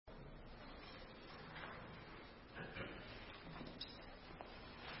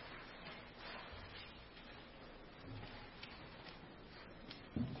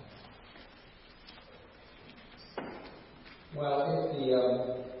Well,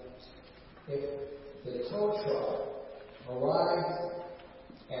 if the tow truck arrived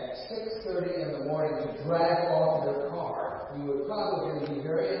at 6:30 in the morning to drag off your car, you would probably be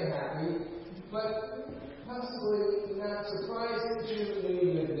very unhappy, but possibly not surprised that you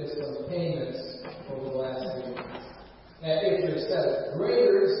knew you'd missed some payments over the last 3 months. If your set of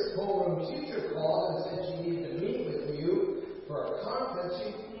graders, homeroom teacher called and said she needed to meet with you for a conference,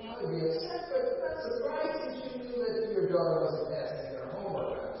 you'd probably be upset, but not surprised that you knew that your daughter wasn't passing her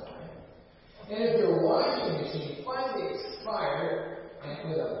homework on time. And if your washing machine finally expired, and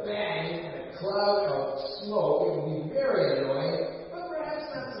with a bang and a cloud of smoke, it would be very annoying, but perhaps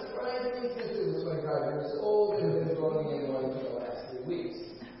not surprising since it was 25 years old and had been going in one for the last 3 weeks.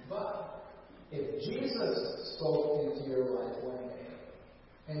 But if Jesus spoke into your life one day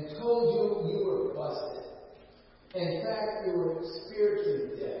and told you were busted, in fact you were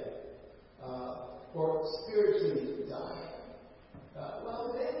spiritually dead, or spiritually dying,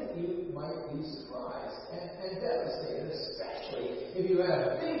 well, then you might be surprised and devastated, especially if you had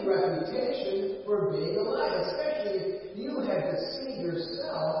a big reputation for being alive, especially if you had deceived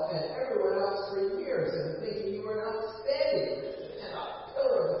yourself and everyone else for years into thinking you were an outstanding Christian and a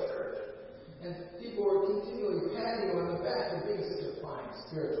pillar of the church. And people were continually patting you on the back for being such a fine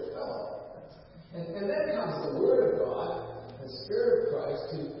spiritual fellow. And then comes the Word of God, the Spirit of Christ,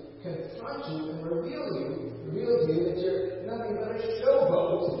 to confront you and reveal to you that you're nothing but a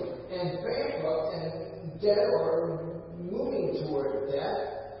showboat and bankrupt and dead or moving toward death.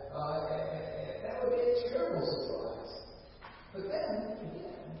 That would be a terrible surprise. But then,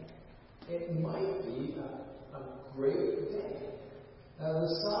 again, it might be a great day. The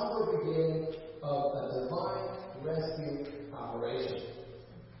somber beginning of a divine rescue operation.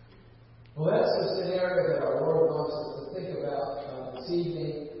 Well, that's the scenario that our Lord wants us to think about this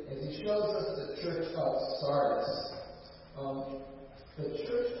evening as He shows us the church of Sardis. The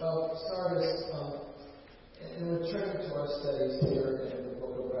church of Sardis, in returning to our studies here in the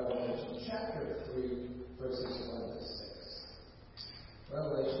book of Revelation, chapter 3, verses 1 to 6.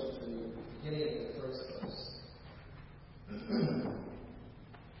 Revelation 3, beginning at the first verse.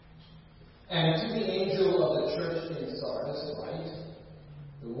 And to the angel of the church in Sardis write,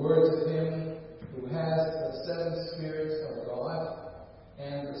 the words of Him who has the 7 spirits of God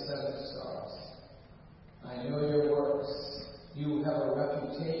and the 7 stars. I know your works. You have a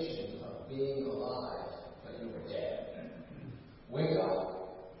reputation of being alive, but you are dead. Wake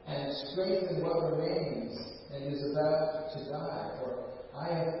up and strengthen what remains and is about to die, for I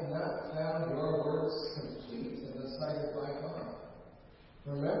have not found your works complete in the sight of my God.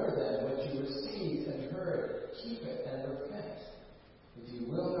 Remember then what you received and heard. Keep it and repent. If you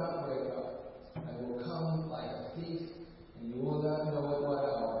will not wake up, I will come like a thief, and you will not know at what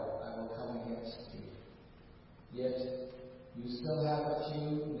hour I will come against you. Yet you still have a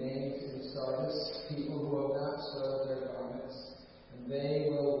few names in Sardis, people who have not soiled their garments, and they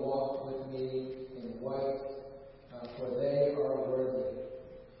will walk with me in white, for they are worthy.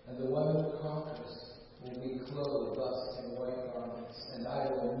 And the one who conquers will be clothed thus in white garments, and I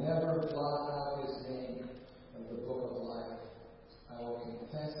will never blot out his name of the book of life. I will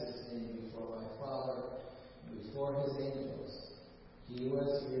confess his name before my Father and before his angels. He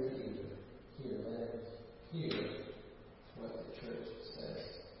was here to hear, let him hear what the church says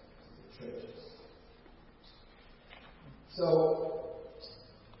to the churches. So,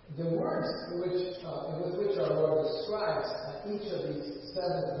 the words with which our Lord describes each of these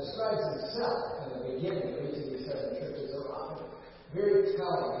 7, describes himself in the beginning of each of these 7 churches are often very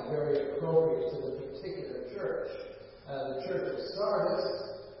telling and very appropriate to the particular church. The church of Sardis,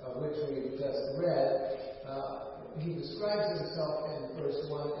 of which we just read, he describes himself in verse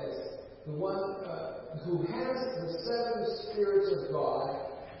 1 as the one who has the 7 spirits of God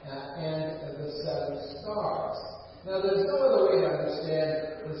and the 7 stars. Now, there's no other way to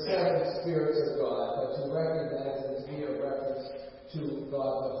understand the 7 spirits of God but to recognize it to be a reference to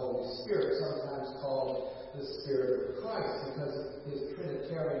God the Holy Spirit, sometimes called the Spirit of Christ because of his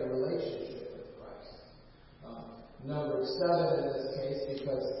Trinitarian relationship with Christ. Number 7 in this case,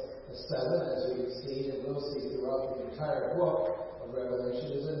 because the 7, as we've seen and will see throughout the entire book of Revelation,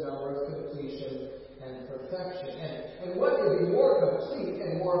 is a number of completion and perfection. And what could be more complete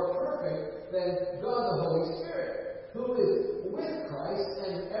and more perfect than God the Holy Spirit, who is with Christ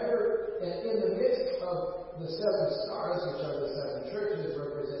and ever in the midst of the 7 stars, which are the 7 churches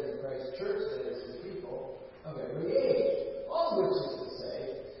representing Christ's church, that is his people, of every age. All of which is to say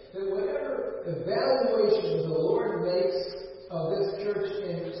that whatever evaluation the Lord makes of this church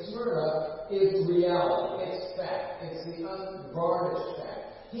in Smyrna is reality. It's fact. It's the unvarnished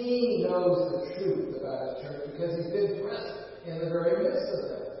fact. He knows the truth about his church because he's been present in the very midst of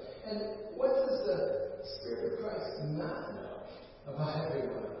them. And what does the Spirit of Christ not know about every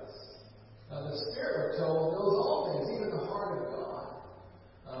one of us? The Spirit, we're told, knows all things, even the heart of God,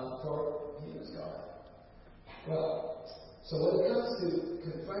 for He is God. Well, so when it comes to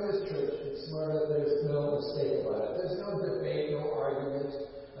confront His church in Smyrna, there's no mistake about it. There's no debate, no argument,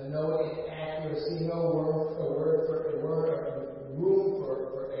 no inaccuracy, no room for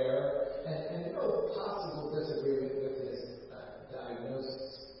error, and no possible disagreement with his diagnosis.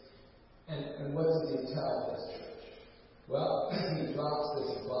 And what does he tell this church? Well, he drops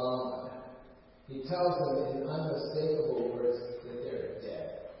this bomb on them. He tells them in unmistakable words that they're dead.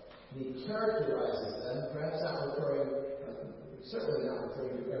 And he characterizes them, perhaps certainly not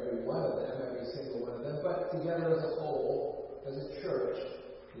referring to every one of them, every single one of them, but together as a whole, as a church,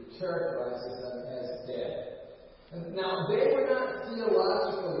 he characterizes them as dead. And now, they were not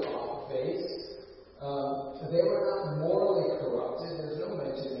theologically off base. They were not morally corrupted. There's no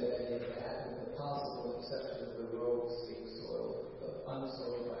mention of any of that, with the possible exception of the rogues being soiled, the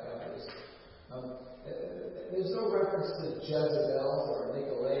unsoiled by others. There's no reference to Jezebels or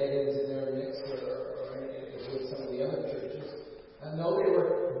Nicolaitans in their mix or with some of the other churches. No, they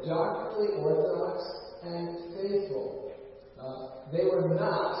were doctrinally orthodox and faithful. They were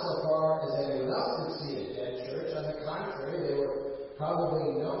not, so far as anyone else could see, a dead church. On the contrary, they were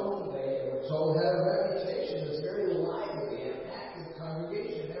probably known. They were told had a reputation as very lively and active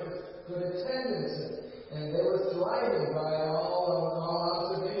congregation. There was good attendance, and they were thriving by all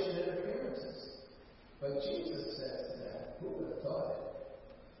observation and appearances. But Jesus says to them, who would have thought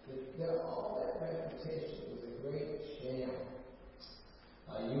it? That all that reputation was a great sham.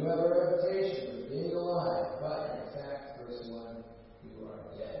 You have a reputation for being alive, but in fact, verse 1, you are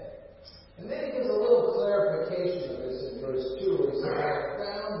dead. And then he gives a little clarification of this in verse 2, where he says, I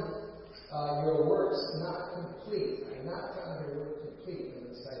found your works not complete. I have not found your work complete in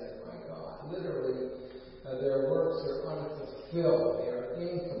the sight of my God. Literally, their works are unfulfilled. They are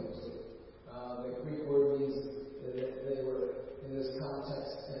incomplete. The Greek word means that they were, in this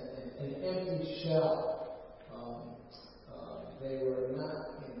context, an empty shell. They were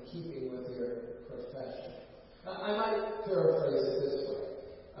not in keeping with their profession. I might paraphrase it this way.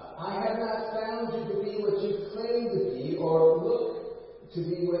 I have not found you to be what you claim to be or look to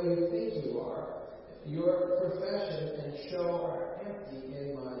be what you think you are. Your profession and show are empty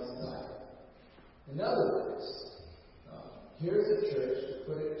in my sight. In other words, here's a church, to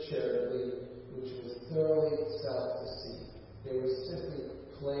put it charitably, which was thoroughly self-deceived. They were simply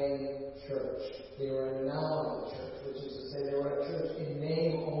plain church. They were a nominal church, which is to say they were a church in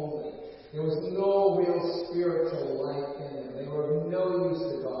name only. There was no real spiritual life in them. They were of no use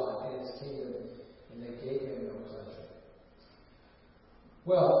to God and His kingdom, and they gave Him no pleasure.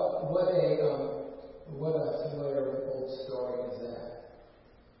 Well, what a familiar old story is that.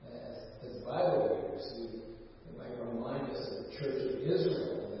 As Bible readers, it might remind us of the Church of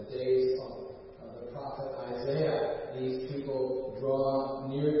Israel in the days of the prophet Isaiah. These people draw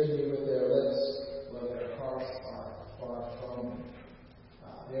near to me with their lips, while their hearts are far from me.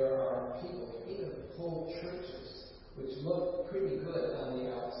 There are people, even whole churches, which look pretty good on the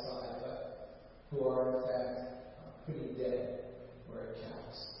outside, but who are in fact pretty dead where it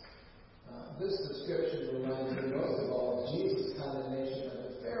counts. This description reminds me most of all of Jesus' condemnation of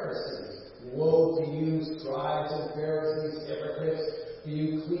the Pharisees. Woe to you, scribes and Pharisees, hypocrites! For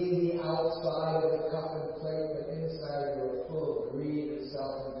you clean the outside of the cup and plate, but inside you are full of greed and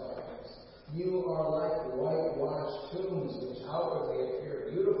self-indulgence. You are like whitewashed tombs, which outwardly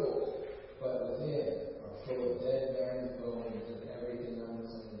appear beautiful, but within are full of dead men's bones and everything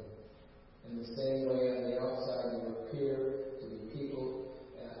unclean. In the same way, on the outside you appear to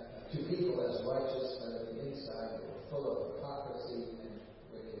people as righteous, but on the inside you are full of hypocrisy and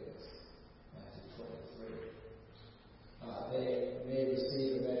wickedness. Matthew 23. They may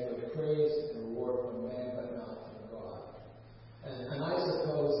receive a measure of praise and reward from man, but not from God. And I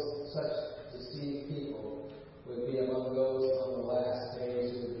suppose such deceived people would be among those on the last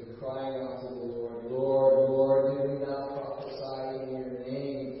days who would be crying out to the Lord, Lord, Lord, did we not prophesy in your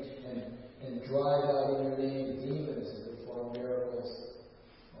name and drive out in your name demons and perform miracles?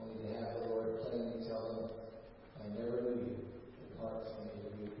 Only to have the Lord plainly tell them, I never knew you. Depart from me,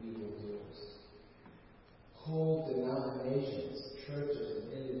 you evildoers. Whole denominations, churches, and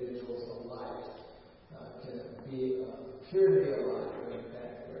individuals alike can appear to be alive, but in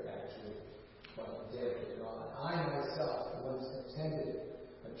fact they're actually quite dead to God. I myself once attended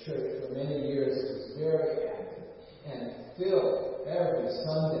a church for many years that was very active and filled every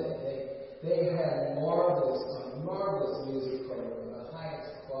Sunday. They had marvelous music program, the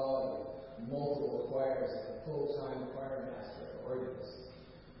highest quality, multiple choirs, and a full-time choir master organs.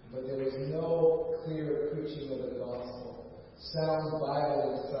 But there was no clear preaching of the gospel. Sound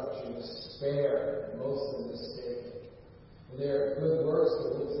Bible instruction was spare, mostly mistaken. Their good works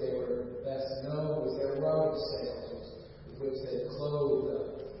for which they were best known was their rummage sales, with which they clothed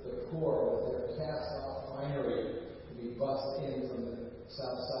the poor with their cast-off finery to be bussed in from the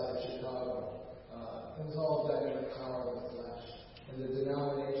south side of Chicago. It was all done in the power of the flesh. And the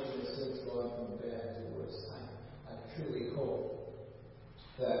denomination has since gone from bad to worse. I truly hope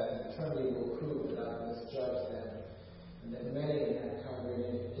that eternity will prove that I misjudged them, and that many in that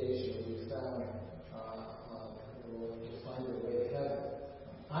congregation will be found will find their way to heaven.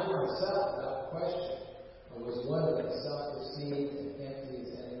 I myself, without question, was one of them, self-deceived and empty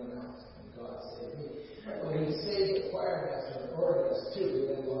as anyone else, and God saved me. Well, he saved the choir master and organist too, who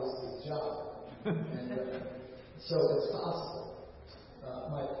then lost his job. And so it's possible.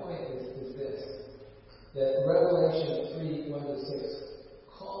 My point is this, that Revelation 3:1-6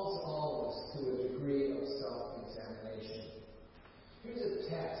 calls all of us to a degree of self-examination. Here's a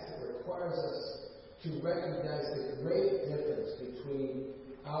text that requires us to recognize the great difference between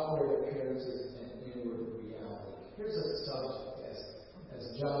outward appearances and inward reality. Here's a subject, as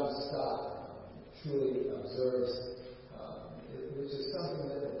John Stott truly observes, which is something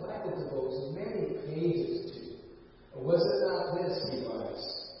that the Bible devotes many pages to. Was it not this, he writes,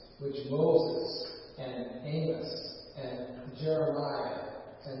 which Moses and Amos and Jeremiah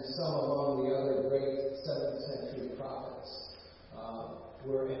and some among the other great 7th century prophets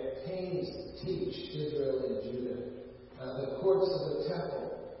were at pains to teach Israel and Judah? The courts of the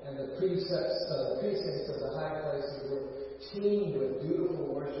temple and the precincts of the high places were teemed with dutiful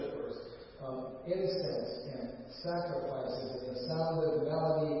worshipers, incense and sacrifices, and the sound of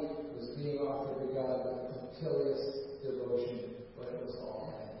melody was being offered to God with punctilious devotion, but it was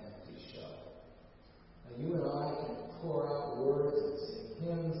all an empty show. Now, you and I can pour out words and sing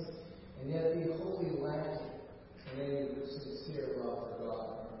hymns, and yet be wholly lacking in any sincere love for God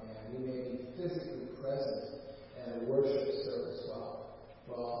or man. We may be physically present at a worship service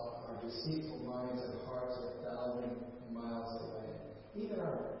while our deceitful minds and hearts are 1,000 miles away. Even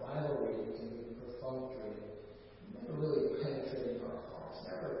our Bible reading can be perfunctory, never really penetrating our hearts,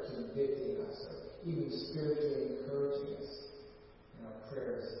 never convicting us, or even spiritually encouraging us, and our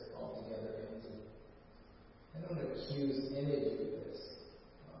prayers altogether empty. I don't accuse any of you of this.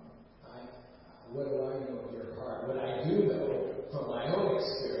 What do I know of your heart? What I do know from my own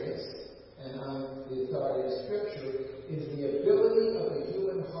experience, and on the authority of Scripture, is the ability of the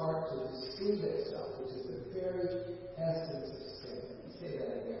human heart to deceive itself, which is the very essence of sin. Let me say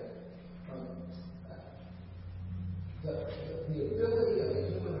that again. The ability of the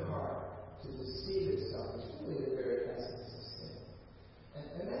human heart to deceive itself is really the very essence of sin.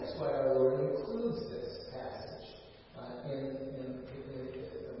 And that's why our Lord includes this passage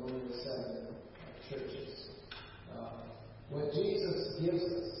among the 7 churches. What Jesus gives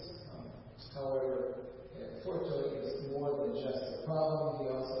us, however, fortunately, is more than just a problem. He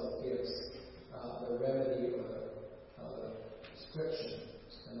also gives the remedy or the prescription,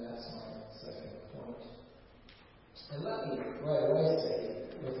 and that's my second point. And let me right away say,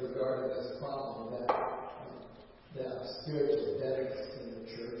 with regard to this problem, that spiritual deadness in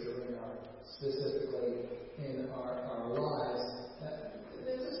the church, or specifically in our lives,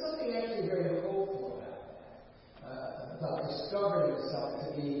 there's something actually very hopeful about discovering yourself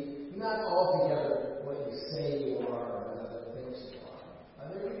to be not altogether what you say you are or what other things you are.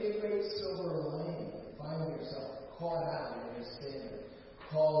 There can be a great silver lining, finding yourself caught out in your sin,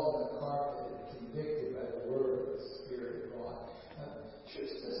 called on the carpet, and convicted by the word of the Spirit of God. Church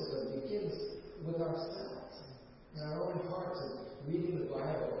discipline begins with ourselves, in our own hearts, and reading the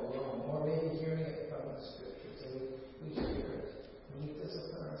Bible alone, or maybe hearing it from the Scriptures. And we hear it, and we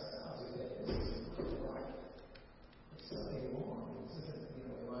discipline ourselves. We think, this is not right. There's something wrong. This isn't,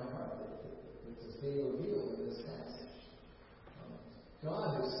 in my heart, that is being revealed in this passage. God,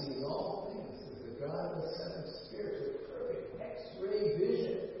 who sees all things, is the God of the 7 spirits with perfect X-ray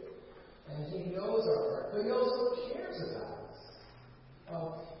vision. And He knows our heart, but He also cares about us.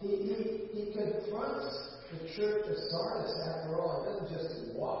 He confronts the church of Sardis, after all. He doesn't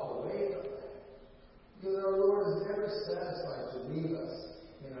just walk away from it. Because our Lord is never satisfied to leave us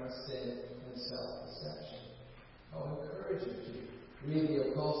in our sin and self-deception. I'll encourage you to read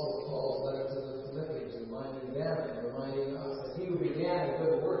the Apostle Paul's letter to the Philippians, reminding them and reminding us that He who began a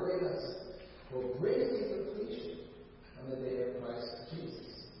good work in us will bring it to completion on the day of Christ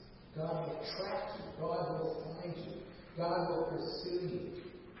Jesus. God will track you. God will find you. God will pursue you.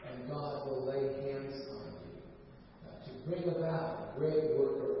 And God will lay hands on you to bring about a great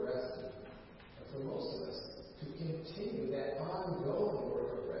work of rescue. And for most of us, to continue that ongoing work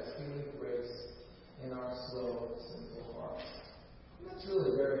of rescuing grace in our slow, sinful hearts. And that's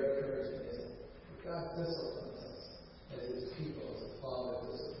really very encouraging, isn't it? God disciplines us as His people, as the Father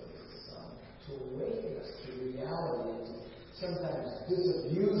disciplines His Son, to awaken us to reality, to sometimes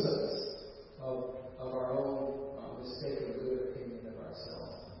disabuse us of our own mistaken good opinion of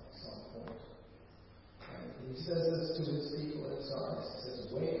ourselves at some point. And He says this to His people in Sardis. He says,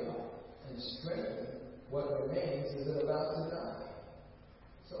 wake up and strengthen what remains is about to die.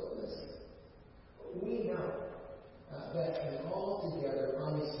 So listen, we know that an altogether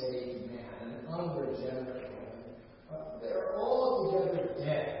unsaved man, an unregenerate woman, they're altogether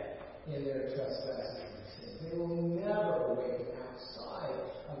dead in their trespasses and sins. They will never awaken outside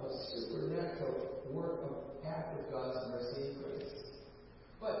of a supernatural work of act of God's mercy and grace.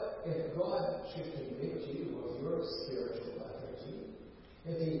 But if God should convict you of your spiritual lethargy,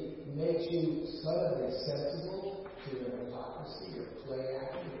 if He makes you suddenly sensible to your hypocrisy, your play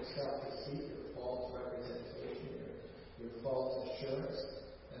acting, your self-deceit, your false representation, your false assurance,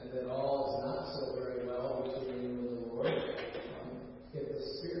 and that all is not so very well between you and the Lord, if the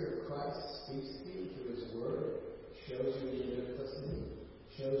Spirit of Christ speaks to you through His Word, shows you the implicity,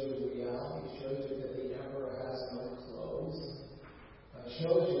 shows you reality, shows you that the emperor has no clothes,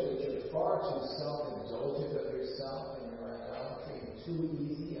 shows you that you're far too self-indulgent of yourself and your idolatry, and too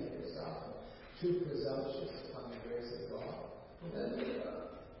easy of yourself, and too presumptuous upon the grace of God, well then leave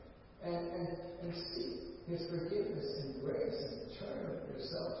up and seek His forgiveness and grace and turn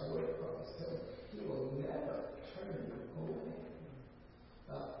yourself toward Christ. He will never turn you away.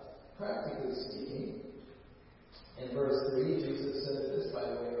 Practically speaking, in verse 3, Jesus says this by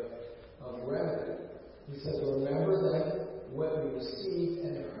way of remedy. He says, remember then what you received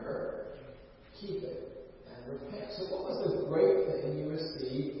and heard. Keep it and repent. So what was the great thing you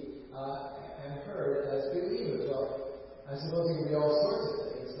received and heard as believers? Well, I suppose it can be all sorts of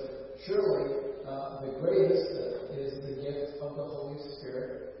things, but surely the greatest is the gift of the Holy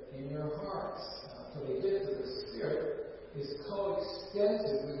Spirit in your hearts. For the gift of the Spirit is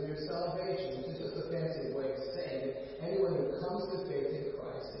coextensive with your salvation, which is just a fancy way of saying it. Anyone who comes to faith in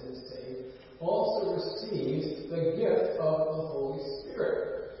Christ and is saved also receives the gift of the Holy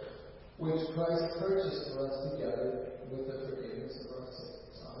Spirit, which Christ purchased for us together with the forgiveness of our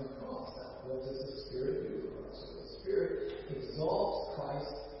sins on the cross. Now, what does the Spirit do for us? So the Spirit exalts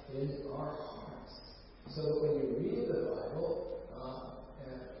Christ in our hearts. So that when you read the Bible,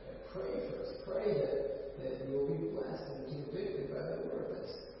 pray first. Pray that you will be blessed and convicted by the Word.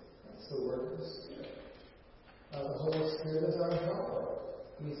 That's the work of the Spirit. The Holy Spirit is our helper.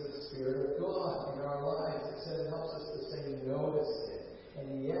 He's the Spirit of God in our lives. It says it helps us to say no to sin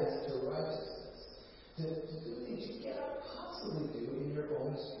and yes to righteousness. To do things you cannot possibly do in your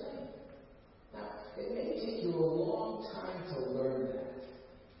own strength. Now, it may take you a long time to learn that.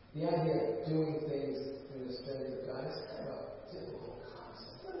 The idea of doing things in the strength of God is kind of a difficult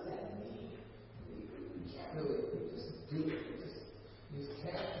concept. What does that mean? You can't really just do it. You just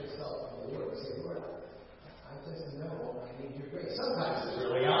cast yourself on the Lord and say, Lord, I just know I need your grace. Sometimes it's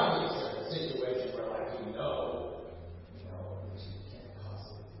really obvious in a situation where, like, you know, that you can't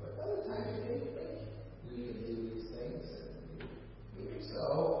possibly do it. Other times you may think you can do these things, and even so,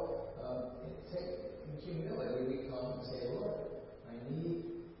 in humility we come and say, Lord, I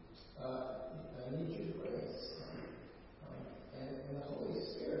need your grace. And the Holy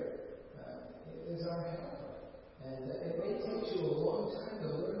Spirit is our helper. And it may take you a long time to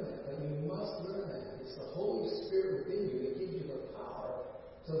learn that, but you must learn that. It's the Holy Spirit within you that gives you the power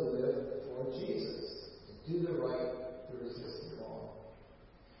to live for Jesus, to do the right, to resist the wrong.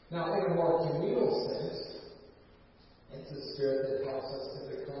 Now, in a more communal sense, it's the Spirit that helps us as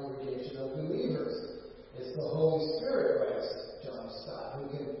a congregation of believers. It's the Holy Spirit, writes John Stott, who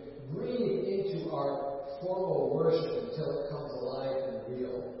can breathe into our formal worship until it comes alive and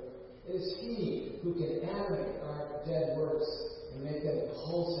real. It is He who can animate our dead works and make them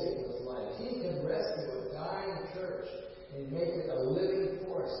pulsate with life. He can rescue a dying church and make it a living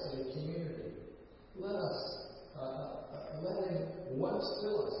force in the community. Let Him once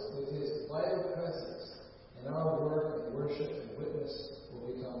fill us with His vital presence, and our work and worship and witness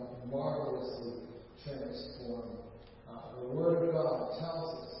will become marvelously transformed. The Word of God tells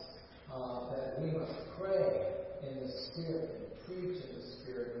us that we must pray in the Spirit, and preach in the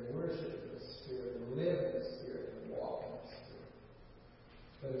Spirit, and worship in the Spirit, and live in the Spirit, and walk in the Spirit.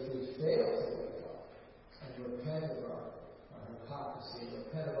 But if we fail to wake up and repent of our hypocrisy,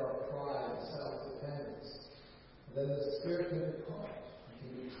 repent of our pride and self-dependence, then the Spirit can depart. It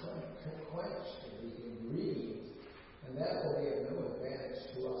can be quenched, and we can grieve, and that will be of no advantage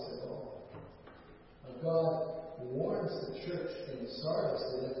to us at all. God warns the church in Sardis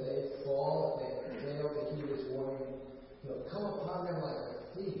that if they fall, if they fail to heed his warning, he'll come upon them like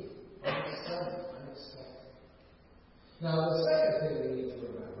a thief, unexpected. Now, the second thing we need to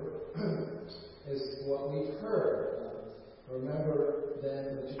remember is what we've heard. Remember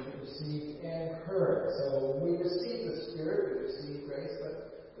then that you received and heard. So we receive the Spirit, we receive grace,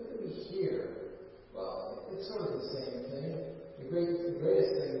 but what do we hear? Well, it's sort of the same thing. The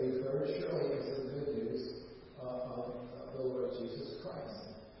greatest thing we've heard surely is the good news of the Lord Jesus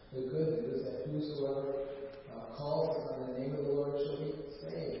Christ. The good news that whosoever calls on the name of the Lord shall be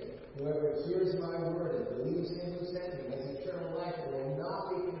saved. Whoever hears my word and believes him who sent me has eternal life and will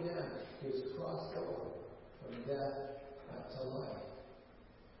not be condemned. He is crossed over from death to life.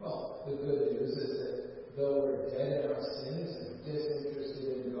 Well, the good news is that though we're dead in our sins and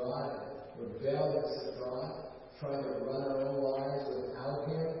disinterested in God, rebellious at God, trying to run our own lives without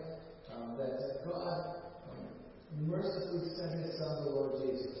him, that God mercifully sent his Son, the Lord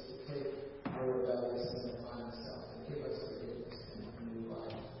Jesus, to take our rebellious sin upon himself and give us forgiveness and a new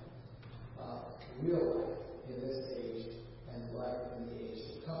life. Real life in this age and life in the age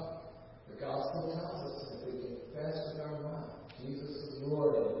to come. The gospel tells us that if we confess with our mouth Jesus is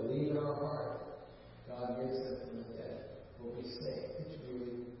Lord and believe in our heart, God raised him from the dead, we'll be saved. It's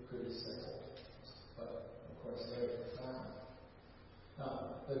really pretty simple, but of course very profound.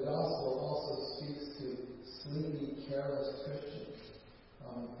 Now, the gospel also speaks to sleepy, careless Christians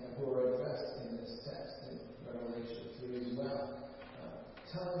who are addressed in this text in Revelation 3 as well,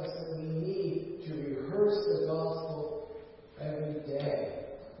 telling us that we need to rehearse the gospel every day,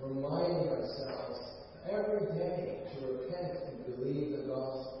 reminding ourselves every day to repent and believe the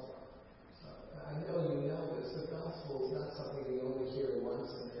gospel. I know you know this. The gospel is not something we only hear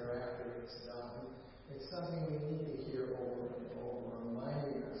once and thereafter it's done. It's something we need to hear over and over,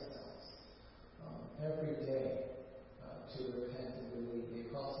 reminding ourselves every day to repent and believe. The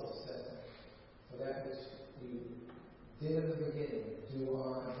apostle said, for that which we did in the beginning, do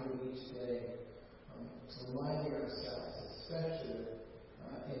on each day, reminding ourselves, especially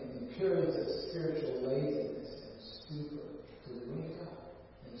in periods of spiritual laziness and stupor, to wake up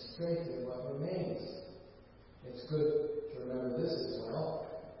and strengthen what remains. It's good to remember this as well.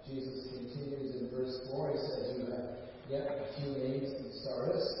 Jesus continues in verse 4. He says, you have yet a few names in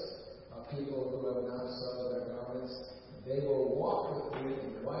Sardis, people who have not soiled their garments. They will walk with me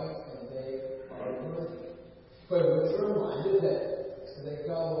in white, and they are worthy. But we're reminded that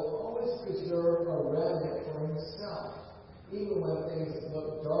God will always preserve a remnant for himself, even when things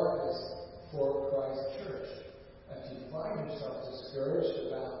look darkest for Christ's church. If you find yourself discouraged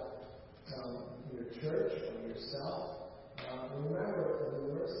about your church or yourself, remember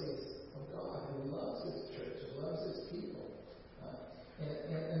the mercies of God, who loves his church, who loves his people.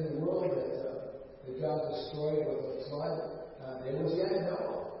 In the world that God destroyed with the flood, there was yet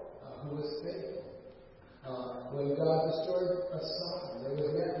Noah, who was faithful. When God destroyed Sodom, there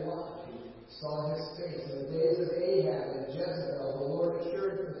was yet Lot, who saw his face. In the days of Ahab and Jezebel, the Lord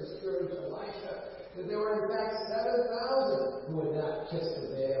assured and discouraged Elisha that there were in fact 7,000 who would not kiss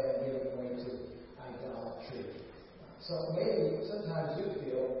the veil and give way to idolatry. So maybe sometimes you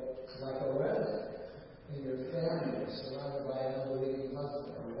feel like a remnant in your family, surrounded by an unbelieving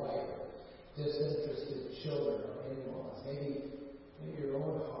husband or wife, disinterested children or in-laws. Maybe your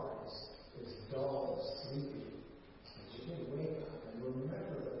own heart is dull and sleepy. But you can wake up and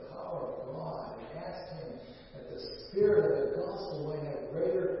remember the power of God and ask him that the Spirit of the gospel might have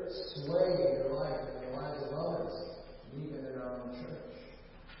greater sway in your life and in the lives of others, even in our own church.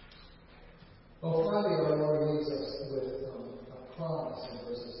 Well, finally, our Lord leaves us with a promise in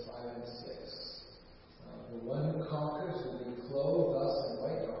verses 5 and 6. The one who conquers will be clothed thus in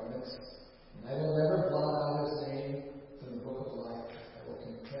white garments, and I will never blot out his name from the book of life. I will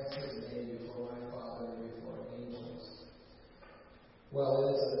confess his name before my Father and before angels. Well,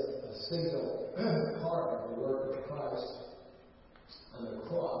 it is a signal part of the work of Christ on the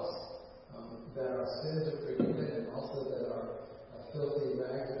cross that our sins are forgiven and also that our filthy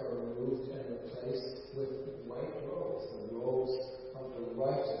rags are removed and replaced with white robes, the robes of the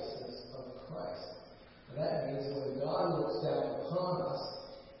righteousness of Christ. And that means when God looks down upon us,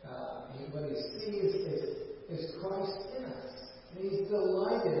 what he sees is Christ in us. And he's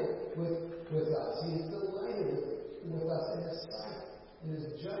delighted with us. He's delighted with us in his sight, in his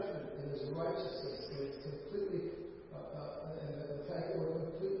judgment, in his righteousness, in his completely, and the fact that we're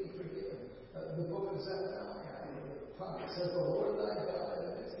completely forgiven. The book of Zephaniah, the prophet says, the Lord thy God in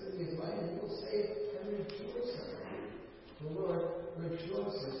the midst of thee is mighty, he will save and rejoice in him. The Lord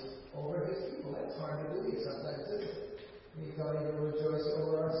rejoices over his people. That's hard to believe sometimes, isn't it? We can't even rejoice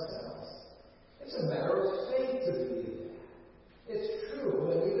over ourselves. It's a matter of faith to believe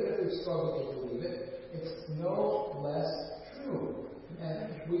true. And even if we struggle to believe it, it's no less true.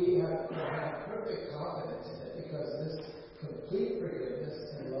 And we have perfect confidence in it because this complete forgiveness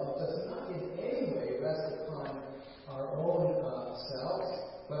and love does not in any way rest upon our own selves,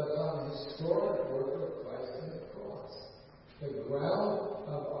 but upon the historic work of Christ on the cross. The ground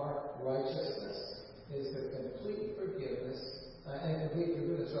of our righteousness is the complete forgiveness, is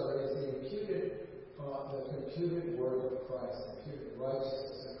the imputed word of Christ, the imputed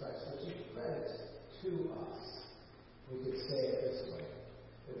righteousness of Christ, which is credit to us. We could say it this way,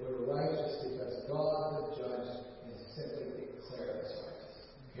 that we're righteous because God, the judge, has simply declared us righteous.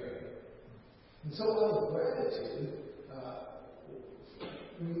 Period. And so out of gratitude,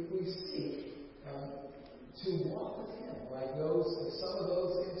 we seek to walk with Him, like some of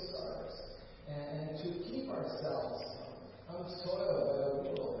those in Sardis, and to keep ourselves unsoiled by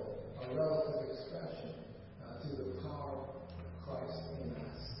the world, a relative expression through the power of Christ in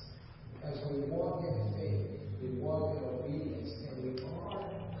us. As we walk in faith, we walk in obedience, and we are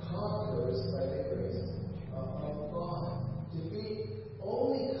conquerors by the grace of God. Defeat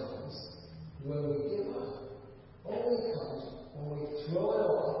only comes when we give up. Only comes when we throw it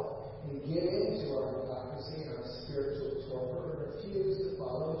off and give into our hypocrisy and our spiritual torpor, refuse to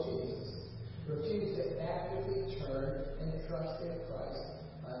follow Jesus, refuse to actively turn and trust in Christ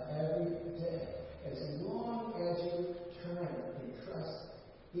every day. As long as you turn and trust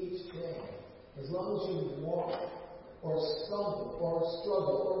each day, as long as you walk or stumble or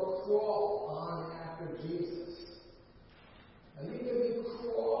struggle or crawl on after Jesus, and you can be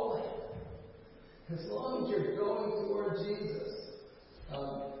crawling. As long as you're going toward Jesus,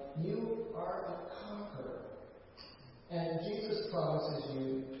 you are a conqueror. And Jesus promises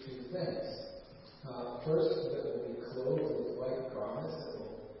you two things. First, that we'll be clothed with white garments,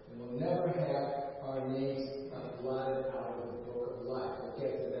 and we'll never have our names blotted out of the book of life. We'll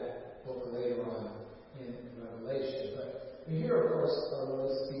get to that book later on in Revelation. But here, of course, our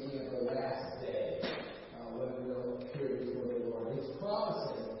Lord is speaking of the last day, when we'll appear before the Lord. He's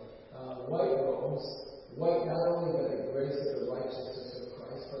promising white robes, white not only by the grace of the righteousness of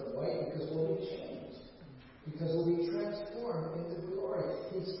Christ, but white because we'll be changed, because we'll be transformed into glory.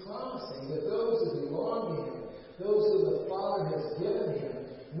 He's promising that those who belong to Him, those who the Father has given Him,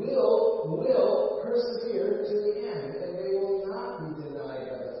 will persevere to the end, and they will not be denied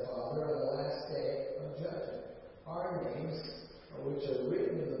by the Father on the last day of judgment. Our names, which are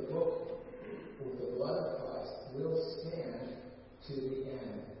written in the book with the blood of Christ, will stand to the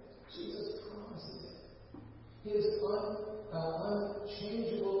end. Jesus promises it. His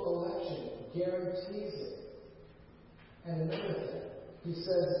unchangeable election guarantees it. And another thing, He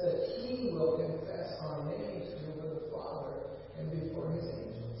says that He will confess our names before the Father and before His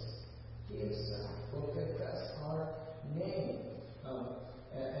angels. He Himself will confess our name,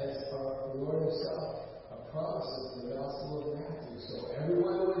 as our Lord Himself promises in the Gospel of Matthew. So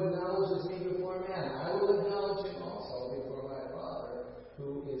everyone who acknowledges me before man, I will acknowledge him also before my Father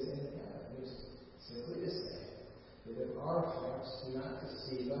who is in heaven. Which is simply to say that if our hearts do not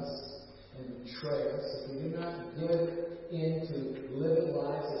deceive us and betray us, if we do not give in to living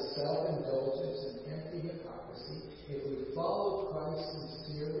lives of self-indulgence and empty hypocrisy, if we follow Christ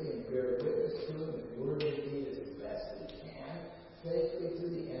sincerely and bear witness to Him in word and deed as best we can, faithfully to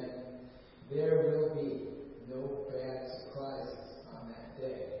the end, there will be no bad surprises on that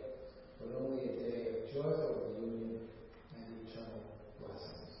day, but only a day of joyful reunion and eternal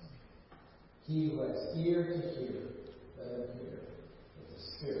blessings. He who has ear to hear, let him hear what the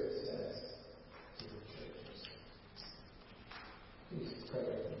Spirit says to the churches. Please pray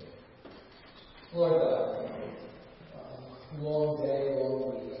with me. Lord God, long day, long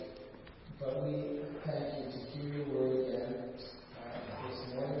week, but we thank You to hear Your word again this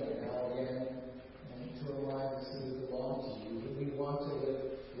morning and now again, and to remind us that we belong to You, that we want to live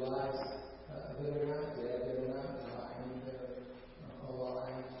lives that are not dead, that are not dying, that are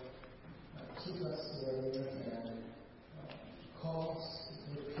alive. Keep us where we